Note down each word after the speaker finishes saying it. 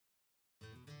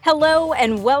Hello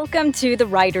and welcome to the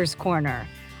Writer's Corner.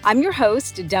 I'm your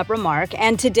host, Debra Mark,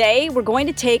 and today we're going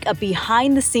to take a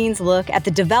behind-the-scenes look at the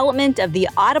development of the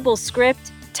audible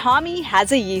script, Tommy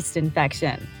Has a Yeast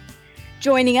Infection.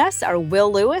 Joining us are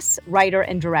Will Lewis, writer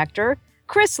and director,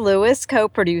 Chris Lewis,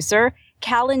 co-producer,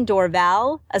 Callan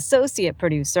Dorval, associate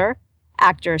producer,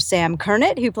 actor Sam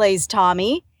Kernet, who plays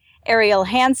Tommy, Ariel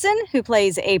Hansen, who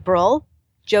plays April,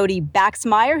 Jody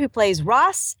Baxmeyer, who plays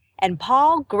Ross, and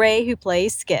Paul Gray, who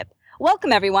plays Skip.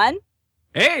 Welcome, everyone.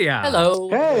 Hey. Hello.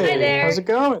 Hey, Hi there. How's it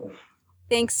going?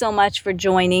 Thanks so much for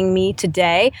joining me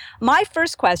today. My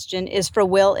first question is for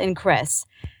Will and Chris.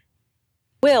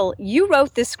 Will, you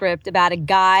wrote this script about a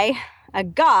guy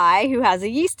who has a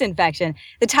yeast infection.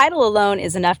 The title alone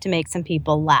is enough to make some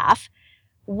people laugh.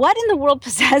 What in the world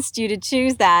possessed you to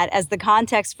choose that as the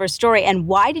context for a story, and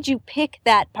why did you pick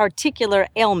that particular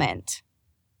ailment?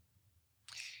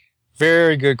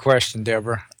 Very good question,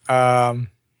 Deborah. Tommy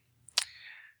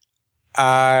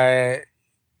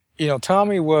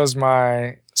was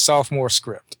my sophomore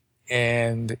script.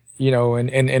 And,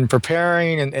 in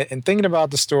preparing and thinking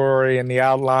about the story and the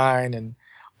outline and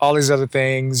all these other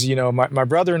things, my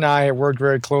brother and I had worked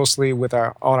very closely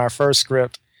on our first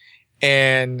script.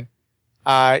 And,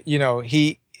 I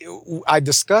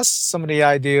discussed some of the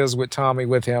ideas with Tommy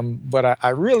with him, but I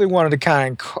really wanted to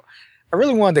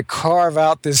carve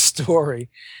out this story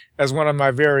as one of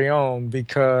my very own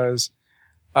because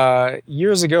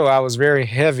years ago I was very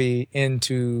heavy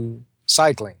into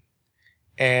cycling.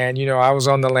 And, I was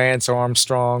on the Lance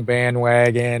Armstrong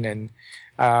bandwagon, and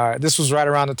this was right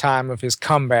around the time of his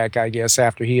comeback, I guess,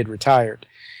 after he had retired.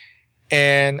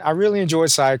 And I really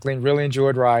enjoyed cycling, really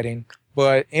enjoyed riding.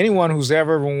 But anyone who's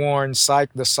ever worn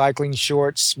the cycling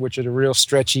shorts, which are the real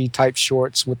stretchy type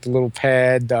shorts with the little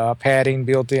padding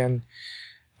built in,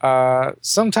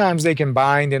 sometimes they can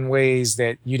bind in ways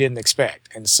that you didn't expect.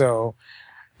 And so,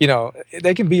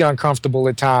 they can be uncomfortable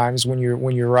at times when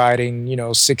you're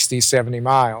riding, 60, 70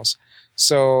 miles.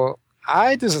 So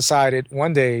I just decided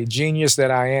one day, genius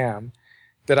that I am,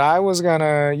 that I was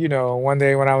gonna, one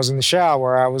day when I was in the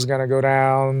shower, I was gonna go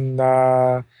down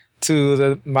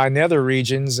to my nether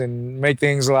regions and make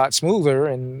things a lot smoother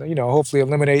and, hopefully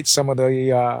eliminate some of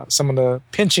the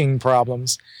pinching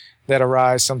problems that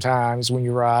arise sometimes when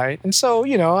you ride. And so,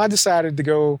 I decided to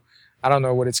go, I don't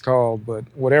know what it's called, but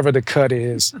whatever the cut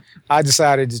is, I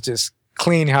decided to just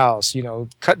clean house,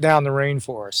 cut down the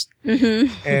rainforest.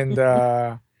 Mm-hmm. And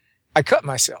I cut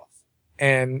myself.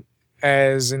 And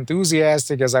as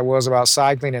enthusiastic as I was about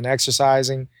cycling and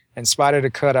exercising, in spite of the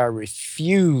cut, I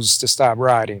refused to stop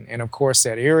riding. And of course,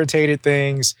 that irritated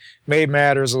things, made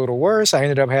matters a little worse. I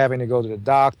ended up having to go to the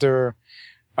doctor.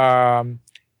 And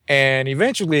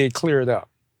eventually it cleared up.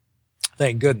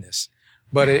 Thank goodness.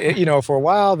 But, for a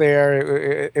while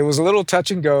there, it was a little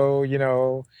touch and go,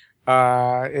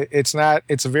 it's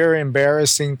a very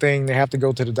embarrassing thing to have to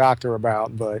go to the doctor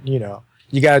about. But, you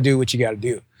got to do what you got to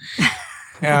do.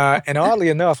 And oddly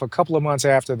enough, a couple of months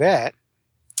after that,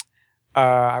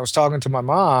 I was talking to my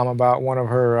mom about one of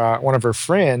her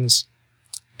friends,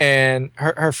 and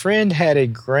her friend had a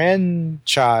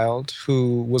grandchild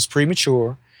who was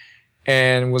premature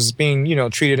and was being,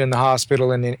 treated in the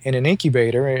hospital in an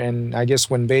incubator. And I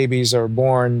guess when babies are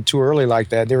born too early like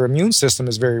that, their immune system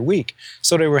is very weak.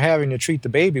 So they were having to treat the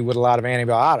baby with a lot of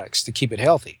antibiotics to keep it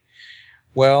healthy.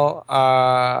 Well,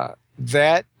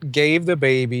 that gave the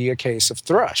baby a case of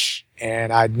thrush.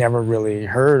 And I'd never really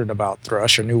heard about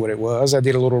thrush or knew what it was. I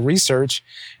did a little research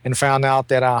and found out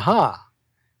that,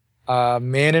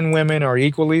 men and women are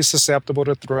equally susceptible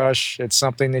to thrush. It's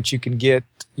something that you can get,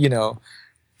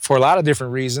 for a lot of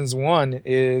different reasons. One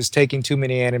is taking too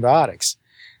many antibiotics.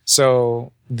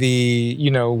 So with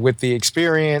the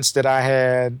experience that I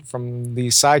had from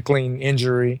the cycling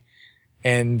injury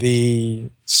and the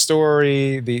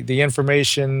story, the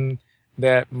information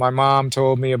that my mom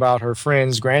told me about her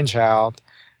friend's grandchild,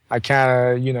 I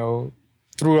kind of,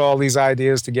 threw all these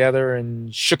ideas together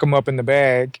and shook them up in the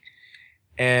bag.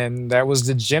 And that was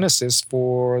the genesis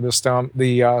for the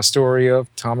story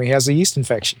of Tommy Has a Yeast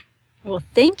Infection. Well,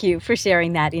 thank you for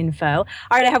sharing that info. All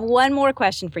right, I have one more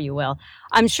question for you, Will.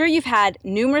 I'm sure you've had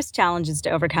numerous challenges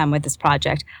to overcome with this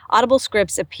project. Audible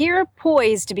scripts appear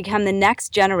poised to become the next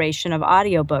generation of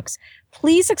audiobooks.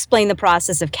 Please explain the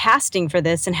process of casting for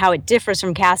this and how it differs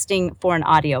from casting for an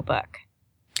audiobook.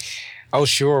 Oh,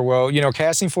 sure. Well,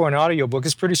 casting for an audiobook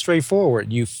is pretty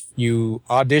straightforward. You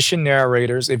audition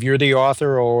narrators. If you're the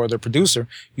author or the producer,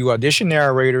 you audition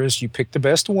narrators, you pick the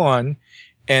best one,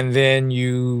 and then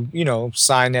you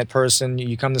sign that person.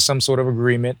 You come to some sort of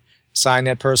agreement, sign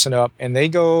that person up, and they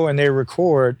go and they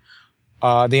record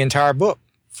the entire book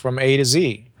from A to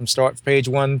Z, from start page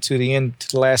 1 to the end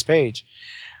to the last page.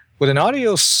 With an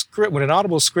audio script, with an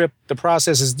audible script, the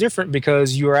process is different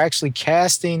because you are actually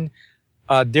casting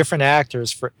different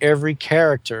actors for every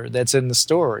character that's in the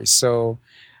story. So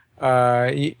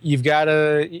you've got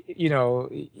to,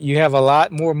 you have a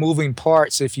lot more moving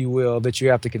parts, if you will, that you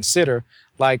have to consider,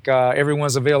 like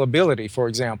everyone's availability, for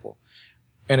example.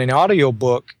 In an audio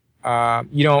book,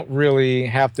 you don't really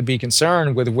have to be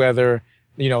concerned with whether,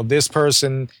 this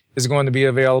person is going to be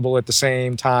available at the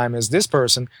same time as this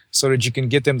person, so that you can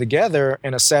get them together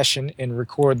in a session and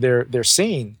record their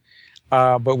scene.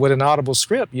 But with an audible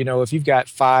script, if you've got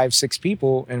 5, 6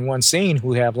 people in one scene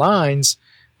who have lines,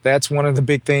 that's one of the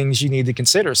big things you need to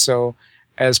consider. So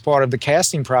as part of the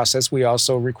casting process, we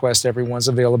also request everyone's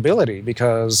availability,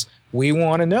 because we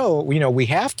want to know, we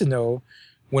have to know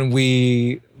when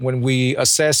we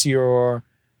assess your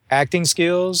acting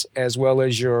skills as well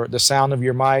as the sound of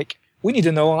your mic. We need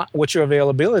to know what your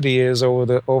availability is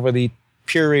over the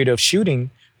period of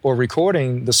shooting or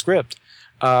recording the script.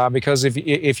 Because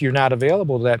if you're not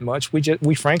available that much,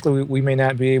 we frankly may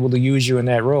not be able to use you in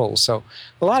that role. So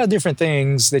a lot of different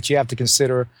things that you have to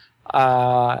consider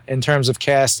in terms of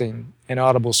casting an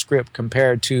audible script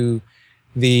compared to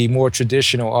the more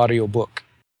traditional audio book.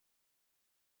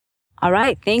 All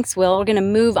right, thanks, Will. We're going to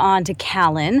move on to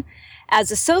Callan. As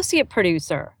associate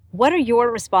producer, what are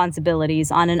your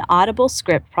responsibilities on an audible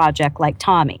script project like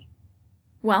Tommy?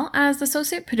 Well, as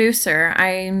associate producer,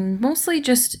 I'm mostly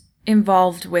just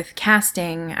involved with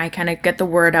casting. I kind of get the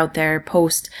word out there,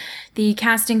 post the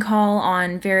casting call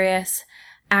on various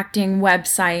acting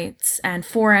websites and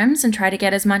forums, and try to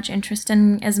get as much interest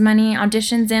and as many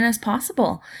auditions in as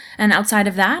possible. And outside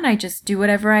of that, I just do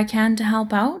whatever I can to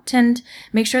help out and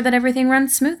make sure that everything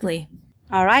runs smoothly.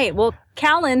 All right. Well,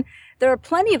 Callan, there are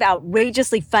plenty of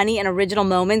outrageously funny and original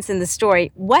moments in the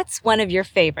story. What's one of your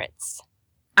favorites?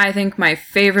 I think my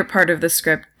favorite part of the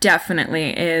script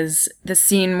definitely is the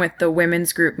scene with the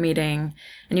women's group meeting.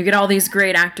 And you get all these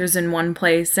great actors in one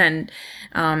place, and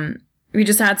we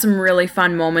just had some really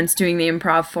fun moments doing the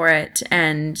improv for it,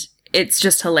 and it's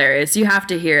just hilarious. You have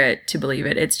to hear it to believe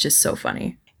it. It's just so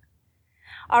funny.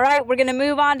 All right, we're going to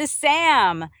move on to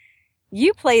Sam.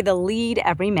 You play the lead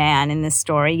everyman in this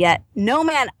story, yet no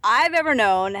man I've ever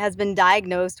known has been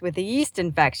diagnosed with a yeast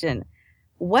infection.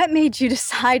 What made you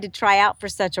decide to try out for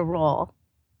such a role?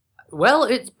 Well,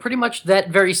 it's pretty much that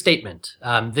very statement.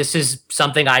 This is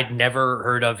something I'd never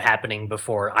heard of happening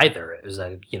before either. It was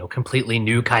a completely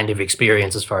new kind of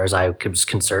experience as far as I was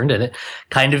concerned, and it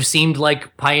kind of seemed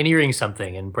like pioneering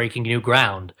something and breaking new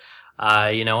ground.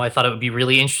 I thought it would be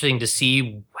really interesting to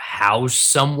see how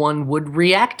someone would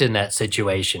react in that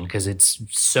situation, because it's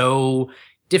so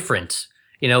different.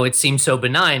 It seems so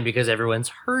benign because everyone's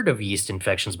heard of yeast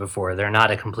infections before. They're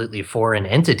not a completely foreign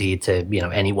entity to,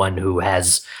 anyone who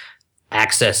has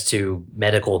access to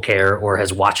medical care or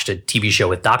has watched a TV show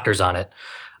with doctors on it.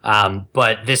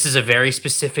 But this is a very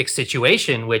specific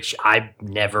situation, which I've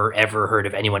never, ever heard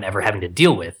of anyone ever having to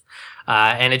deal with.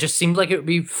 And it just seemed like it would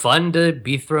be fun to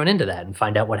be thrown into that and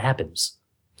find out what happens.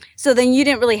 So then you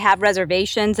didn't really have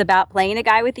reservations about playing a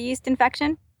guy with a yeast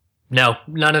infection? No,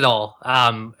 none at all.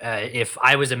 If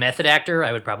I was a method actor,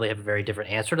 I would probably have a very different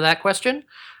answer to that question.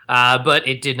 But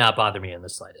it did not bother me in the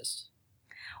slightest.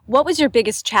 What was your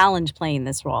biggest challenge playing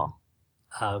this role?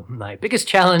 My biggest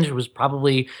challenge was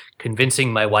probably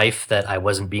convincing my wife that I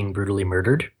wasn't being brutally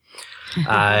murdered.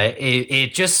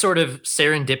 It just sort of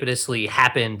serendipitously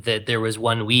happened that there was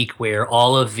one week where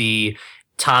all of the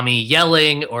Tommy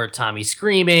yelling or Tommy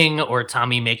screaming or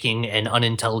Tommy making an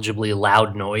unintelligibly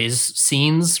loud noise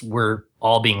scenes were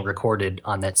all being recorded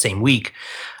on that same week.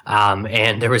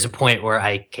 And there was a point where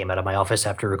I came out of my office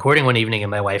after recording one evening, and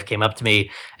my wife came up to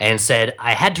me and said,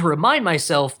 I had to remind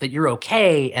myself that you're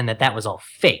okay and that was all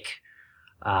fake.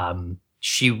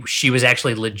 She was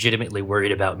actually legitimately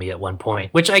worried about me at one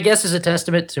point, which I guess is a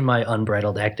testament to my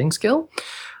unbridled acting skill.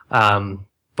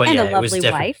 But and yeah, a lovely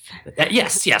wife.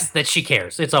 Yes, that she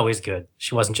cares. It's always good.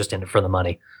 She wasn't just in it for the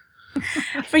money.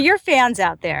 For your fans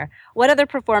out there, what other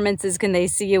performances can they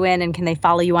see you in, and can they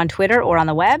follow you on Twitter or on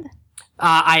the web?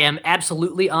 I am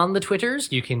absolutely on the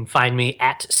Twitters. You can find me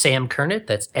at Sam Kernit.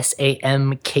 That's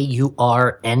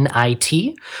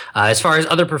SamKurnit. As far as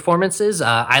other performances,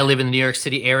 I live in the New York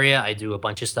City area. I do a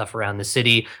bunch of stuff around the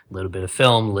city, a little bit of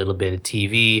film, a little bit of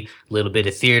TV, a little bit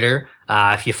of theater.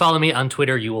 If you follow me on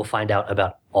Twitter, you will find out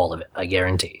about all of it, I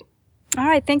guarantee. All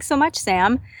right. Thanks so much,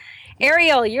 Sam.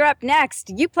 Ariel, you're up next.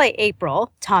 You play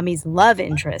April, Tommy's love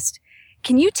interest.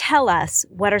 Can you tell us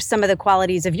what are some of the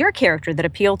qualities of your character that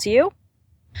appeal to you?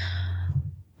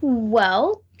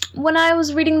 Well, when I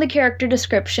was reading the character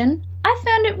description, I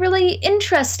found it really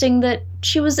interesting that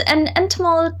she was an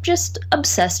entomologist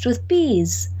obsessed with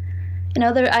bees.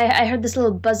 I heard this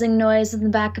little buzzing noise in the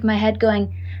back of my head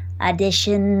going,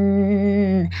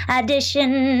 audition, audition.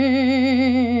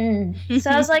 So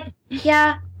I was like,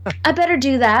 yeah, I better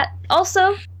do that.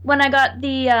 Also, when I got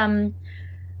the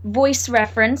voice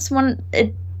reference,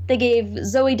 they gave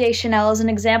Zooey Deschanel as an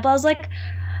example, I was like,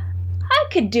 I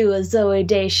could do a Zooey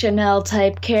Deschanel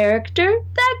type character.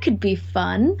 That could be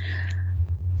fun.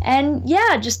 And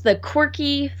yeah, just the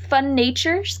quirky, fun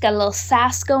nature. She's got a little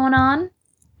sass going on.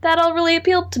 That all really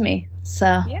appealed to me.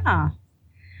 So Yeah.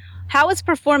 How is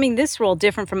performing this role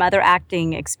different from other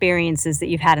acting experiences that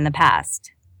you've had in the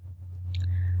past?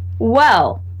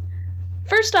 Well,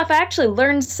 first off, I actually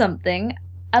learned something.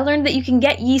 I learned that you can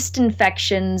get yeast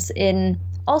infections in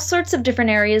all sorts of different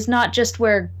areas, not just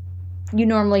where you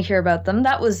normally hear about them.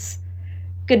 That was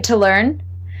good to learn.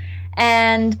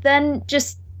 And then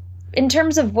just in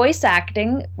terms of voice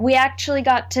acting, we actually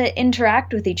got to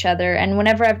interact with each other. And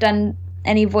whenever I've done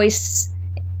any voice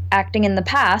acting in the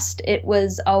past, it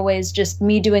was always just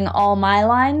me doing all my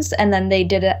lines, and then they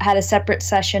had a separate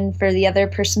session for the other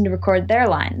person to record their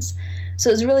lines. So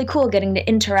it was really cool getting to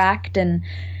interact and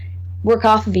work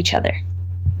off of each other.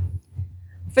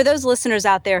 For those listeners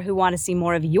out there who want to see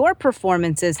more of your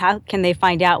performances, how can they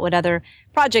find out what other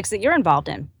projects that you're involved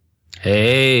in?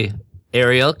 Hey,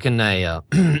 Ariel, can I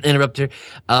interrupt here?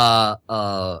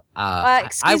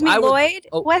 Excuse me, Lloyd.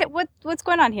 What's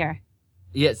going on here?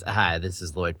 Yes, hi, this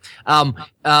is Lloyd.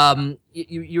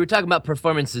 You were talking about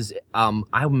performances.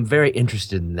 I'm very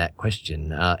interested in that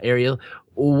question. Ariel,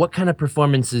 what kind of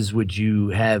performances would you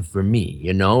have for me,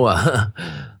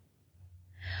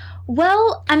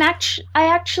 Well, I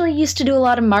actually used to do a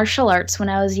lot of martial arts when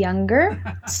I was younger,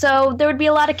 so there would be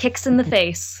a lot of kicks in the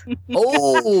face.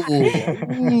 Oh,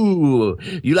 ooh,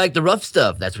 you like the rough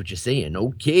stuff. That's what you're saying.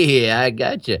 Okay, I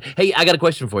gotcha. Hey, I got a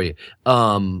question for you.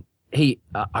 Hey,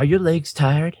 are your legs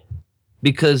tired?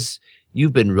 Because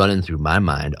you've been running through my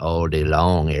mind all day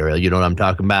long, Ariel. You know what I'm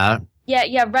talking about?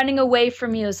 Yeah, running away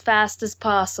from you as fast as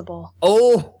possible.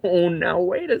 Oh, now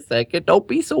wait a second. Don't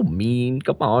be so mean.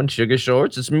 Come on, Sugar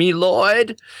Shorts. It's me,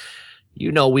 Lloyd.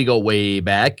 You know we go way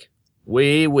back.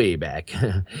 Way, way back.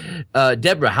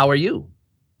 Debra, how are you?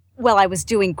 Well, I was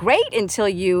doing great until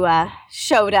you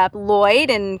showed up, Lloyd,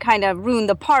 and kind of ruined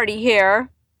the party here.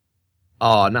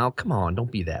 Oh, now come on.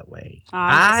 Don't be that way.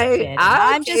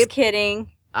 I'm just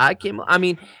kidding. I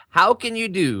mean, how can you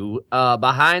do a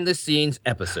behind-the-scenes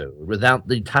episode without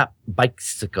the top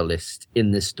bicyclist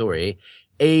in this story,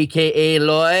 a.k.a.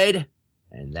 Lloyd?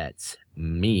 And that's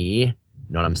me. You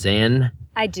know what I'm saying?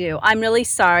 I do. I'm really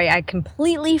sorry. I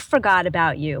completely forgot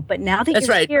about you. But now that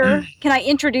you're here, can I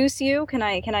introduce you? Can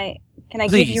I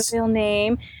give you your real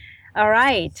name? All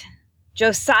right.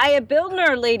 Josiah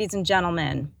Bildner, ladies and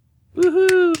gentlemen.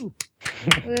 Woohoo!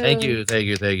 Thank you.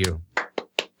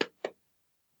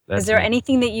 Is there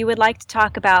anything that you would like to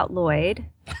talk about, Lloyd?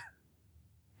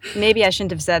 Maybe I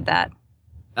shouldn't have said that.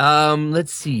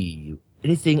 Let's see.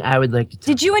 Anything I would like to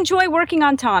Did you enjoy working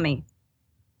on Tommy?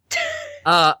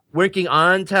 Working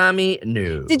on Tommy?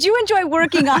 No. Did you enjoy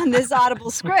working on this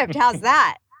Audible script? How's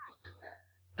that?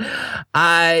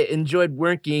 I enjoyed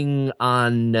working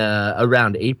on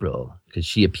around April because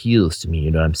she appeals to me,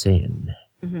 you know what I'm saying?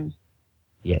 Mm-hmm.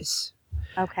 Yes.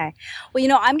 Okay.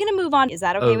 Well, I'm going to move on. Is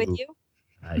that okay with you?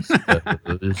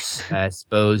 I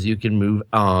suppose you can move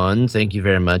on. Thank you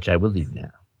very much. I will leave now.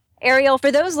 Ariel,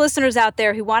 for those listeners out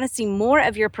there who want to see more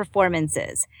of your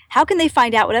performances, how can they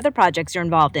find out what other projects you're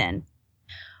involved in?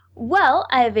 Well,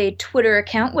 I have a Twitter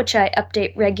account which I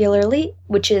update regularly,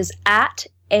 which is at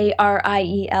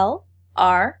ArielRhansen.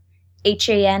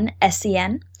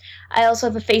 I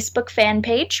also have a Facebook fan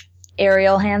page,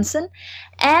 Ariel Hansen,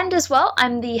 and as well,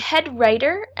 I'm the head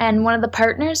writer and one of the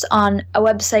partners on a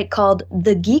website called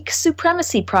The Geek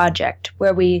Supremacy Project,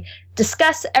 where we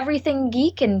discuss everything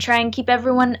geek and try and keep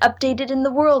everyone updated in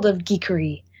the world of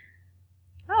geekery.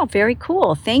 Oh, very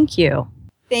cool. Thank you.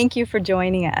 Thank you for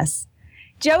joining us.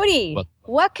 Jody,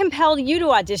 what compelled you to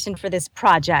audition for this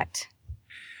project?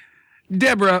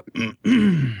 Debra,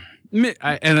 and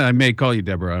I may call you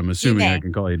Debra. I'm assuming I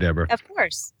can call you Debra. Of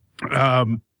course.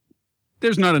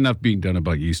 There's not enough being done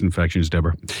about yeast infections,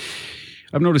 Debra.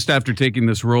 I've noticed after taking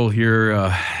this role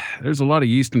here, there's a lot of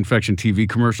yeast infection TV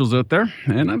commercials out there,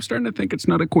 and I'm starting to think it's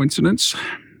not a coincidence.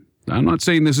 I'm not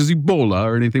saying this is Ebola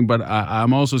or anything, but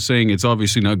I'm also saying it's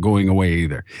obviously not going away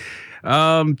either.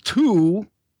 Two,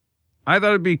 I thought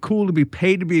it'd be cool to be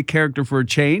paid to be a character for a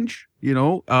change.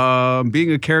 Being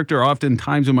a character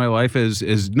oftentimes in my life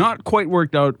has not quite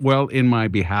worked out well in my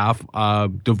behalf.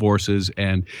 Divorces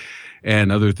and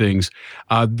and other things.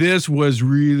 This was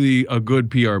really a good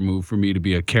PR move for me to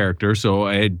be a character, so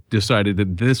I decided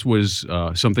that this was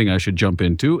something I should jump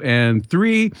into. And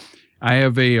 3, I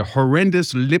have a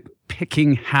horrendous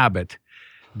lip-picking habit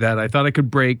that I thought I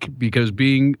could break, because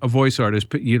being a voice artist,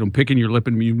 picking your lip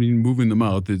and moving the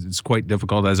mouth is quite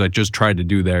difficult, as I just tried to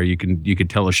do there. You could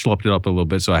tell I schlepped it up a little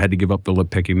bit, so I had to give up the lip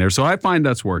picking there. So I find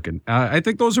that's working. I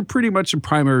think those are pretty much the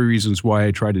primary reasons why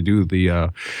I try to do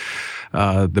the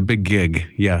big gig.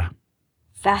 Yeah.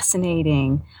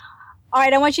 Fascinating. All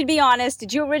right, I want you to be honest.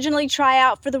 Did you originally try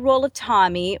out for the role of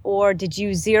Tommy, or did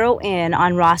you zero in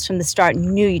on Ross from the start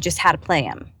and knew you just had to play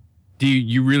him? Do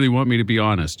you really want me to be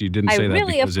honest? You didn't say that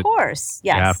because of course.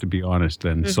 Yes. You have to be honest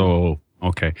then. Mm-hmm. So,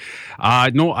 okay.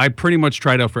 No, I pretty much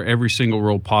tried out for every single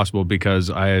role possible, because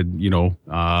I had,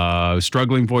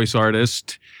 struggling voice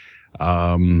artist,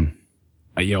 spending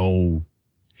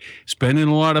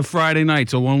a lot of Friday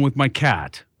nights alone with my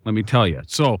cat, let me tell you.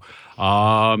 So,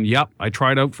 I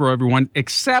tried out for everyone,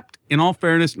 except, in all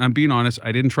fairness, and I'm being honest,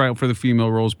 I didn't try out for the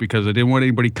female roles because I didn't want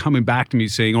anybody coming back to me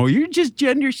saying, "Oh, you're just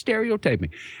gender stereotyping."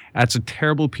 That's a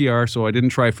terrible PR, so I didn't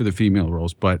try for the female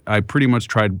roles, but I pretty much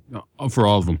tried for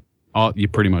all of them.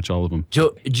 Pretty much all of them.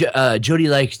 Jody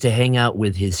likes to hang out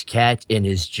with his cat and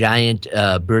his giant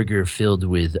burger filled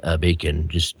with bacon.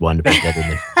 Just wanted to put that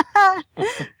in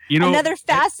there. Another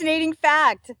fascinating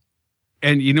fact.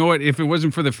 And you know what? If it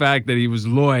wasn't for the fact that he was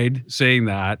Lloyd saying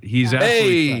that, he's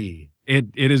actually...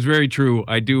 It is very true.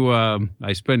 I do.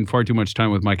 I spend far too much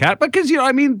time with my cat because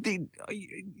I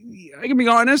can be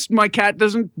honest. My cat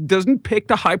doesn't pick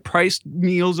the high priced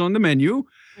meals on the menu.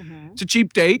 Mm-hmm. It's a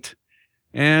cheap date,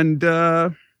 and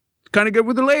kind of good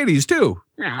with the ladies too.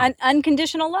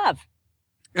 Unconditional love.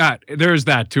 There's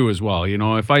that too as well.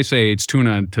 If I say it's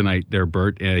tuna tonight, there,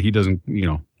 Bert, he doesn't.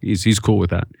 He's cool with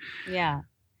that. Yeah.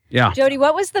 Yeah. Jody,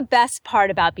 what was the best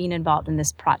part about being involved in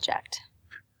this project?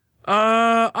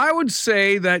 I would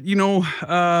say that,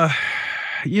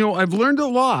 I've learned a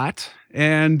lot,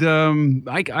 and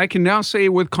I can now say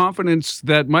with confidence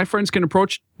that my friends can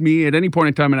approach me at any point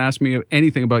in time and ask me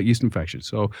anything about yeast infection.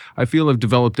 So I feel I've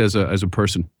developed as a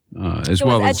person as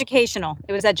well. It was educational.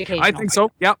 It was educational. I think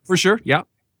so. Yeah, for sure. Yeah.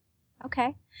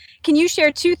 Okay. Can you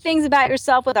share 2 things about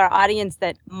yourself with our audience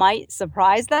that might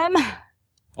surprise them?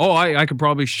 Oh, I could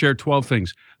probably share 12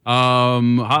 things. Let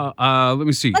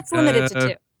me see. Let's limit it to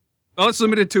 2. Let's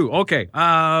limit it to 2. Okay.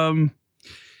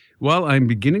 Well, I'm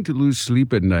beginning to lose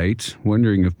sleep at night,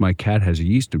 wondering if my cat has a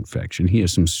yeast infection. He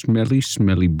has some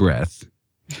smelly breath.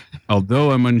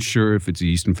 Although I'm unsure if it's a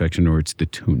yeast infection or it's the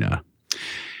tuna.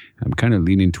 I'm kind of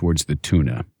leaning towards the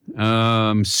tuna.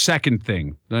 Second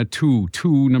thing,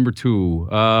 number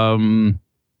 2.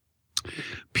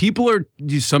 People are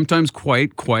sometimes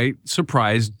quite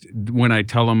surprised when I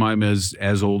tell them I'm as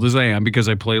old as I am, because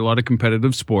I play a lot of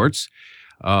competitive sports.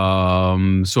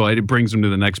 So it brings them to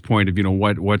the next point of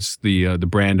what's the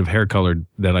brand of hair color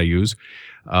that I use.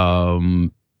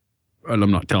 And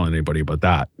I'm not telling anybody about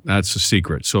that. That's a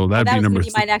secret. So that'd be number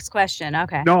 3. My next question.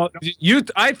 Okay. No,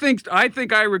 I think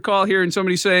I recall hearing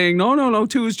somebody saying no,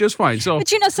 2 is just fine. So,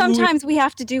 but sometimes we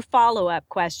have to do follow-up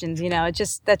questions.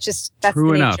 That's the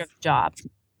nature of the job.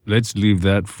 Let's leave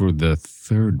that for the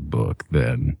 3rd book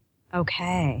then.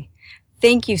 Okay.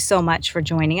 Thank you so much for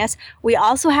joining us. We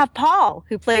also have Paul,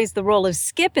 who plays the role of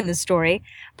Skip in the story.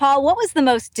 Paul, what was the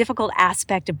most difficult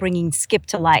aspect of bringing Skip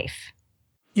to life?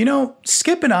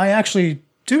 Skip and I actually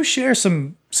do share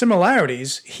some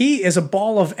similarities. He is a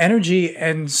ball of energy,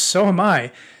 and so am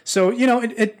I. So,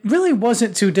 it really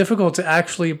wasn't too difficult to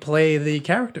actually play the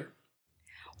character.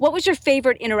 What was your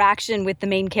favorite interaction with the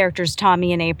main characters,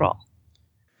 Tommy and April?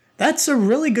 That's a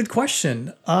really good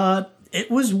question. It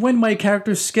was when my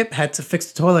character Skip had to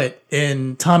fix the toilet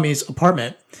in Tommy's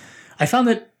apartment. I found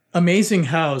it amazing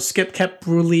how Skip kept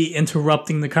brutally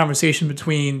interrupting the conversation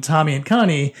between Tommy and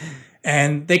Connie,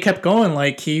 and they kept going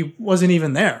like he wasn't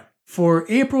even there. For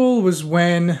April was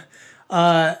when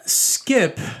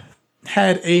Skip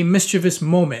had a mischievous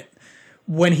moment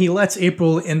when he lets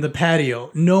April in the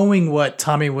patio, knowing what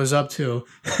Tommy was up to.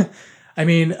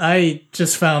 I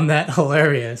just found that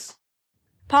hilarious.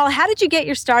 Paul, how did you get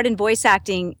your start in voice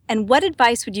acting, and what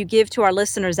advice would you give to our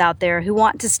listeners out there who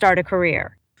want to start a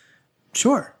career?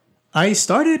 Sure. I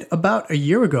started about a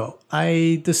year ago.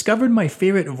 I discovered my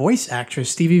favorite voice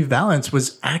actress, Stevie Valance,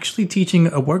 was actually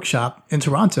teaching a workshop in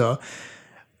Toronto.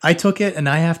 I took it, and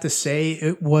I have to say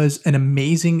it was an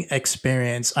amazing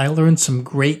experience. I learned some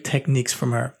great techniques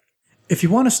from her. If you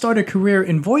want to start a career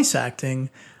in voice acting,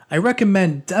 I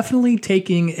recommend definitely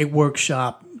taking a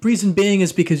workshop. Reason being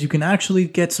is because you can actually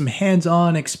get some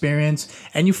hands-on experience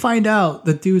and you find out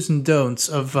the do's and don'ts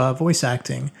of voice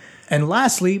acting. And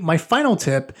lastly, my final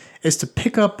tip is to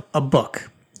pick up a book.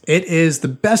 It is the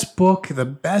best book, the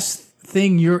best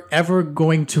thing you're ever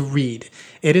going to read.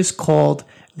 It is called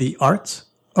The Art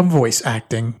of Voice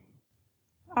Acting.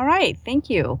 All right. Thank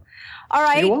you. All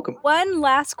right. You're welcome. One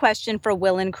last question for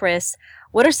Will and Chris.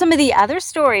 What are some of the other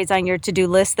stories on your to-do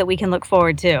list that we can look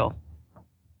forward to?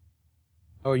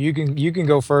 Oh, you can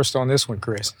go first on this one,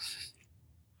 Chris.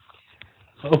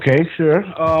 Okay, sure.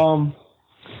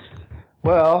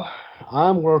 Well,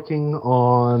 I'm working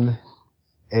on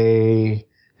a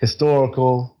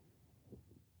historical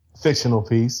fictional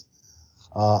piece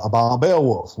about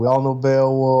Beowulf. We all know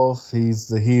Beowulf. He's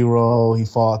the hero. He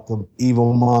fought the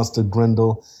evil monster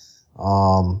Grendel.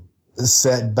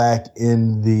 Set back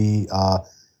in the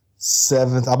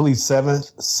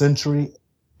 7th century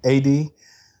AD.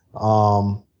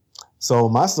 So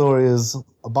my story is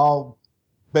about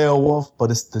Beowulf,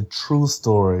 but it's the true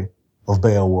story of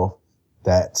Beowulf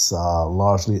that's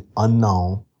largely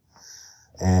unknown.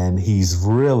 And he's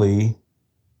really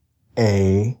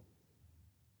you're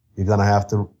going to have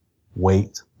to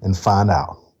wait and find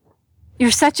out.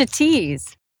 You're such a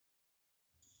tease.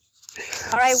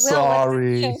 All right, Will.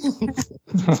 Sorry.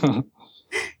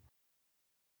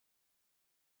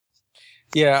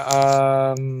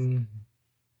 Yeah.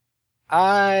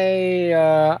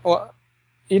 Well,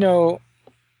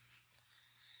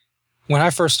 when I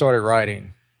first started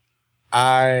writing,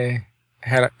 I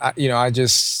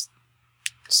just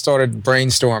started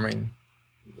brainstorming,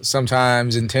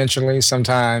 sometimes intentionally,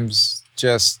 sometimes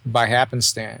just by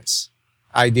happenstance,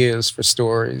 ideas for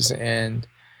stories. And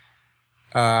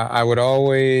I would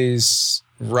always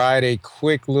write a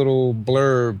quick little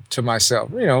blurb to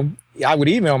myself. I would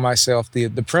email myself the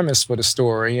premise for the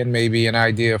story and maybe an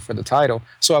idea for the title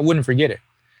so I wouldn't forget it.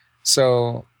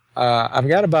 So I've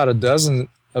got about a dozen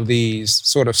of these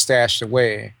sort of stashed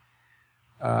away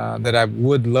that I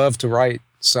would love to write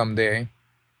someday.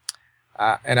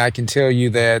 And I can tell you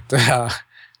that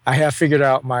I have figured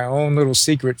out my own little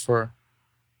secret for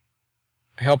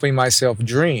helping myself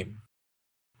dream.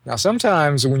 Now,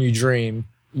 sometimes when you dream,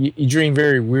 you dream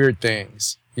very weird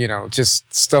things,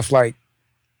 just stuff like,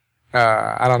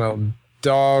 I don't know,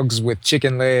 dogs with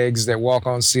chicken legs that walk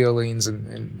on ceilings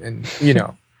and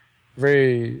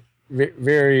very,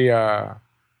 very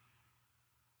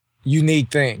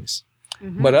unique things.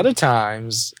 Mm-hmm. But other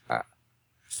times,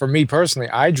 for me personally,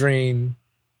 I dream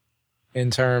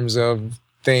in terms of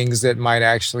things that might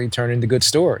actually turn into good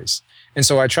stories. And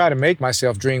so I try to make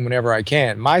myself dream whenever I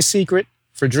can. My secret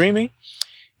for dreaming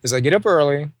is I get up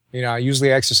early. I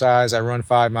usually exercise. I run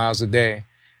 5 miles a day.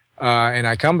 And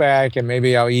I come back and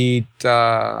maybe I'll eat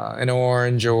an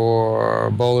orange or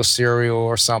a bowl of cereal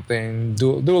or something,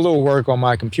 do a little work on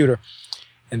my computer.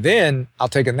 And then I'll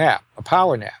take a nap, a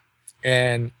power nap.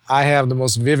 And I have the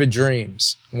most vivid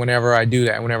dreams whenever I do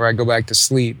that, whenever I go back to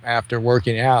sleep after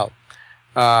working out.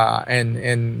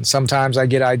 And sometimes I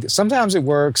get ideas. Sometimes it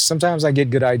works. Sometimes I get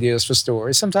good ideas for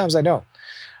stories. Sometimes I don't.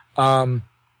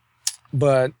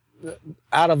 But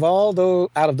out of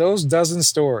those dozen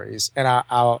stories, and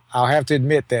I'll have to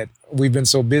admit that we've been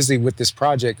so busy with this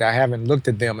project, I haven't looked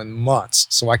at them in months,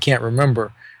 so I can't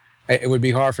remember. It would be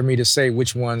hard for me to say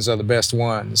which ones are the best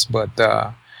ones, but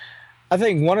I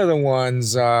think one of the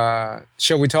ones.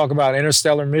 Shall we talk about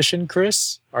Interstellar Mission,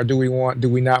 Chris, or do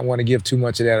we not want to give too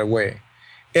much of that away?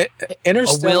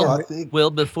 Interstellar. Will,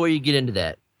 before you get into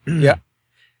that, yeah.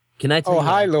 Can I tell you? Oh,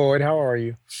 hi, Lloyd. How are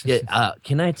you? Yeah.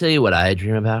 Can I tell you what I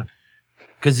dream about?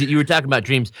 Because you were talking about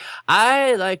dreams.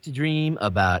 I like to dream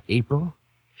about April.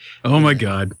 Oh my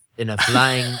God! In a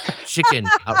flying chicken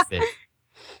outfit.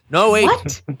 No, wait.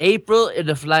 What? April in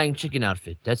a flying chicken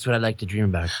outfit. That's what I like to dream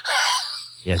about.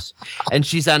 Yes. And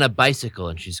she's on a bicycle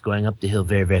and she's going up the hill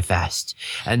very, very fast.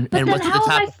 And what's at the top?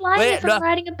 How am I flying if I'm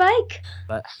riding a bike?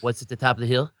 But what's at the top of the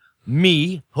hill?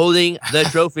 Me holding the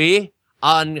trophy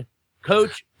on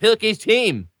Coach Pilkey's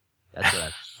team. That's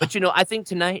what But I think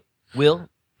tonight, Will,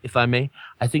 if I may,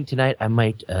 I think tonight I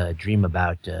might dream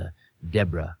about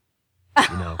Debra.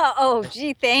 Oh,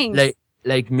 gee, thanks.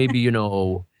 Like maybe,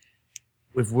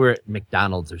 if we're at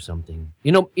McDonald's or something.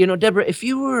 Debra, if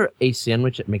you were a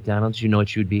sandwich at McDonald's, you know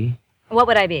what you'd be? What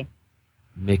would I be?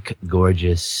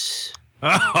 McGorgeous.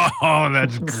 Oh,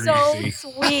 that's greasy.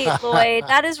 So sweet, Lloyd.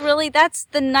 That's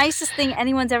the nicest thing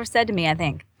anyone's ever said to me, I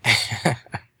think.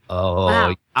 Oh,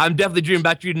 wow. I'm definitely dreaming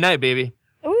about you tonight, baby.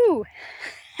 Ooh.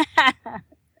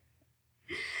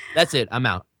 That's it. I'm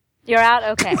out. You're out?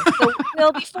 Okay. So,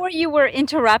 Will, before you were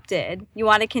interrupted, you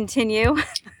want to continue?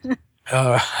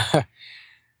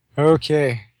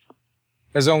 Okay.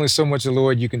 There's only so much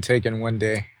Lloyd you can take in one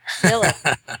day. Really?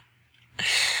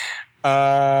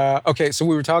 Okay, so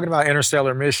we were talking about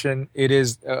Interstellar Mission. It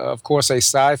is, of course, a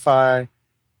sci-fi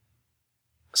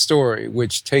story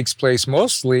which takes place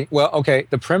mostly. Well, okay,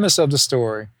 the premise of the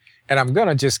story, and I'm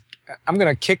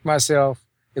gonna kick myself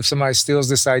if somebody steals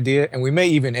this idea, and we may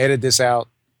even edit this out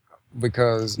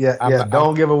because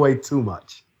don't give away too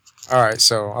much. All right,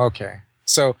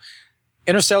 so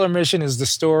Interstellar Mission is the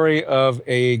story of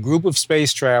a group of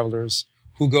space travelers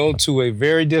who go to a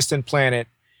very distant planet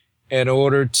in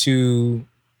order to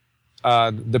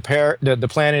the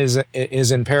planet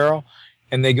is in peril,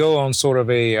 and they go on sort of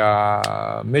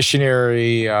a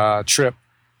missionary trip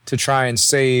to try and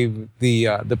save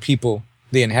the people,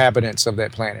 the inhabitants of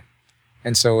that planet.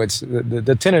 And so it's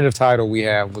the tentative title we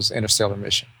have was Interstellar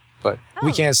Mission, but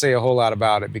we can't say a whole lot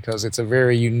about it because it's a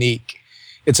very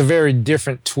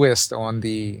different twist on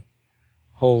the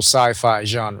whole sci-fi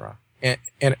genre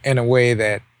in a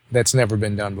way that's never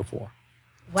been done before.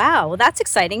 Wow, well, that's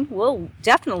exciting. We'll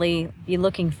definitely be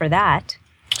looking for that.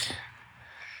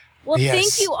 Well, Yes.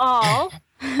 Thank you all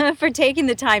for taking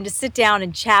the time to sit down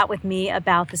and chat with me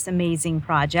about this amazing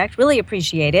project. Really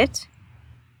appreciate it.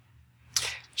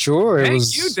 Sure, it Thank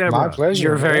was you, Debra. my pleasure.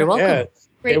 You're very welcome. Yeah,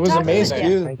 Great it was talking with amazing.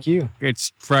 you. Thank you.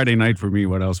 It's Friday night for me.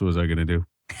 What else was I going to do?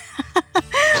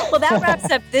 Well, that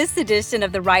wraps up this edition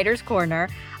of the Writer's Corner.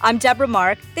 I'm Debra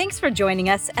Mark. Thanks for joining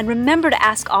us, and remember to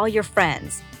ask all your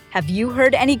friends. Have you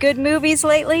heard any good movies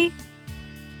lately?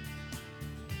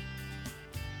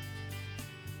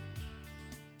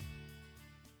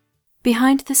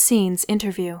 Behind the Scenes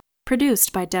interview,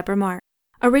 produced by Debra Mark.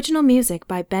 Original music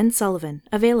by Ben Sullivan,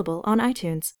 available on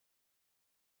iTunes.